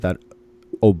that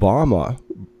Obama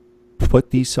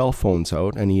put these cell phones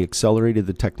out and he accelerated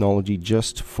the technology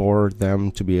just for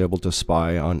them to be able to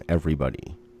spy on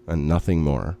everybody and nothing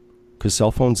more. Because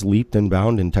cell phones leaped and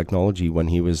bound in technology when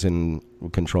he was in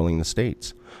controlling the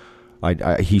states.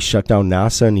 He shut down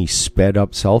NASA and he sped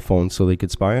up cell phones so they could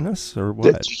spy on us, or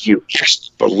what? Do you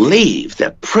actually believe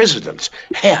that presidents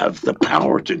have the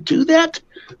power to do that?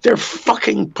 They're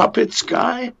fucking puppets,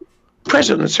 Guy.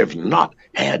 Presidents have not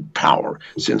had power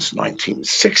since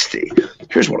 1960.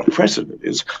 Here's what a president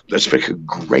is. Let's pick a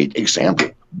great example.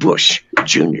 Bush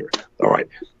Jr. All right,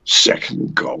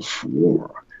 Second Gulf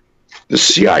War. The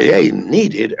CIA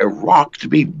needed Iraq to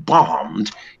be bombed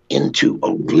into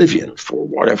oblivion for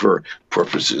whatever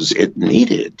purposes it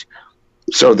needed.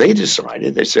 So they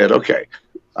said, okay,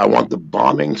 I want the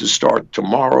bombing to start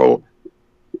tomorrow.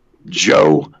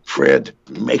 Joe, Fred,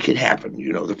 make it happen.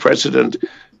 You know, the president,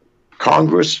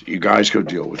 Congress, you guys go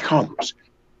deal with Congress.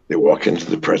 They walk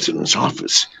into the president's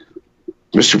office.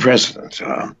 Mr. President,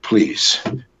 please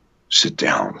sit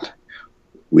down.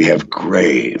 We have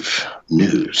grave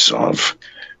news of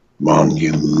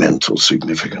monumental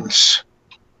significance.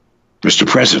 Mr.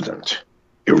 President,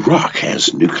 Iraq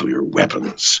has nuclear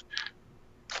weapons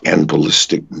and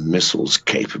ballistic missiles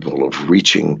capable of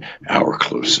reaching our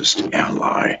closest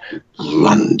ally,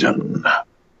 London.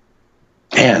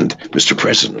 And, Mr.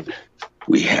 President,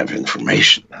 we have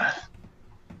information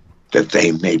that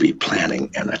they may be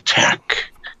planning an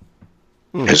attack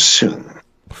as soon.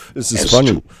 This is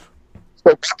funny.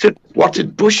 What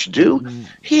did Bush do?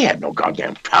 He had no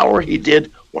goddamn power. He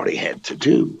did what he had to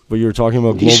do. But you were talking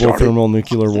about global thermal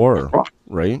nuclear war,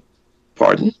 right?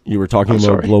 Pardon? You were talking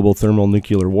about global thermal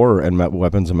nuclear war and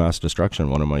weapons of mass destruction,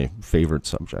 one of my favorite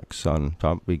subjects on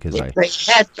top, because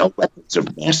they had no weapons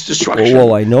of mass destruction.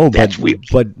 Well, I know,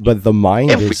 but the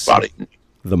mind everybody.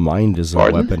 The mind is a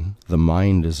Pardon? weapon. The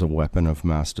mind is a weapon of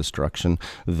mass destruction.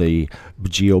 The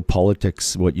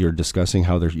geopolitics, what you're discussing,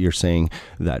 how you're saying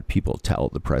that people tell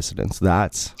the presidents,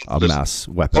 that's a mass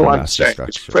weapon of mass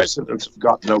destruction. Presidents have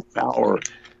got no power.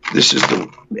 This is the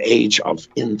age of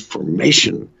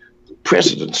information.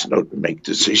 Presidents don't make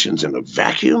decisions in a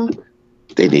vacuum.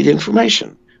 They need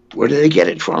information. Where do they get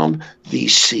it from? The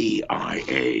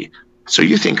CIA. So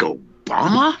you think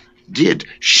Obama did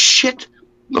shit?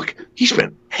 Look, he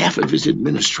spent half of his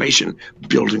administration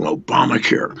building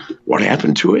Obamacare. What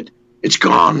happened to it? It's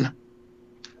gone.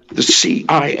 The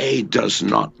CIA does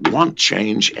not want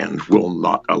change and will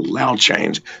not allow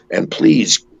change. And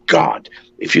please, God,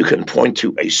 if you can point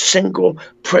to a single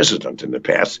president in the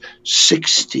past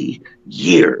 60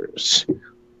 years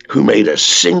who made a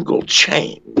single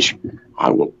change, I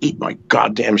will eat my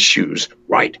goddamn shoes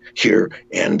right here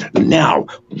and now.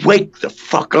 Wake the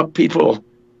fuck up, people.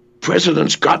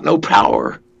 Presidents got no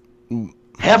power.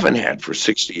 Haven't had for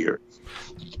 60 years.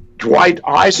 Dwight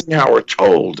Eisenhower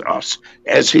told us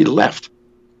as he left,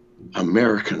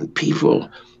 American people,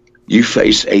 you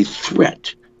face a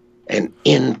threat, an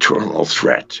internal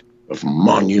threat of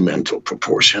monumental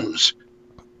proportions.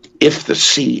 If the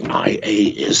CIA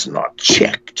is not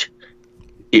checked,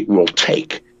 it will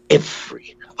take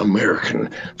every American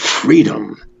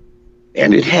freedom.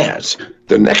 And it has.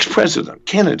 The next president,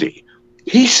 Kennedy,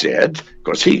 he said,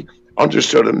 because he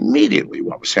understood immediately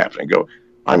what was happening,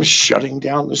 I'm shutting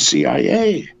down the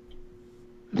CIA.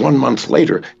 1 month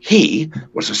later, he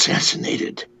was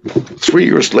assassinated. 3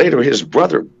 years later, his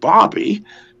brother, Bobby,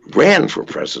 ran for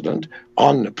president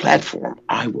on the platform,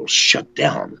 I will shut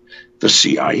down the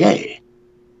CIA.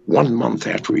 1 month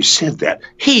after he said that,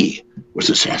 he was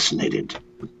assassinated.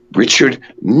 Richard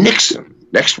Nixon,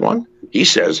 next one, he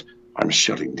says, I'm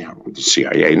shutting down the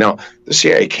CIA. Now, the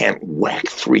CIA can't whack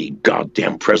 3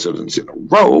 goddamn presidents in a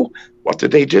row. What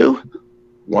did they do?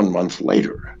 1 month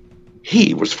later,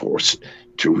 he was forced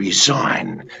to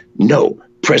resign. No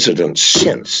president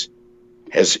since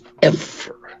has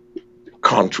ever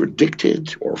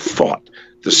contradicted or fought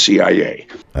the CIA.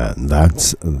 And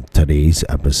that's today's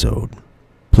episode.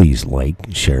 Please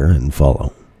like, share, and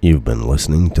follow. You've been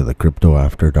listening to the Crypto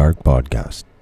After Dark podcast.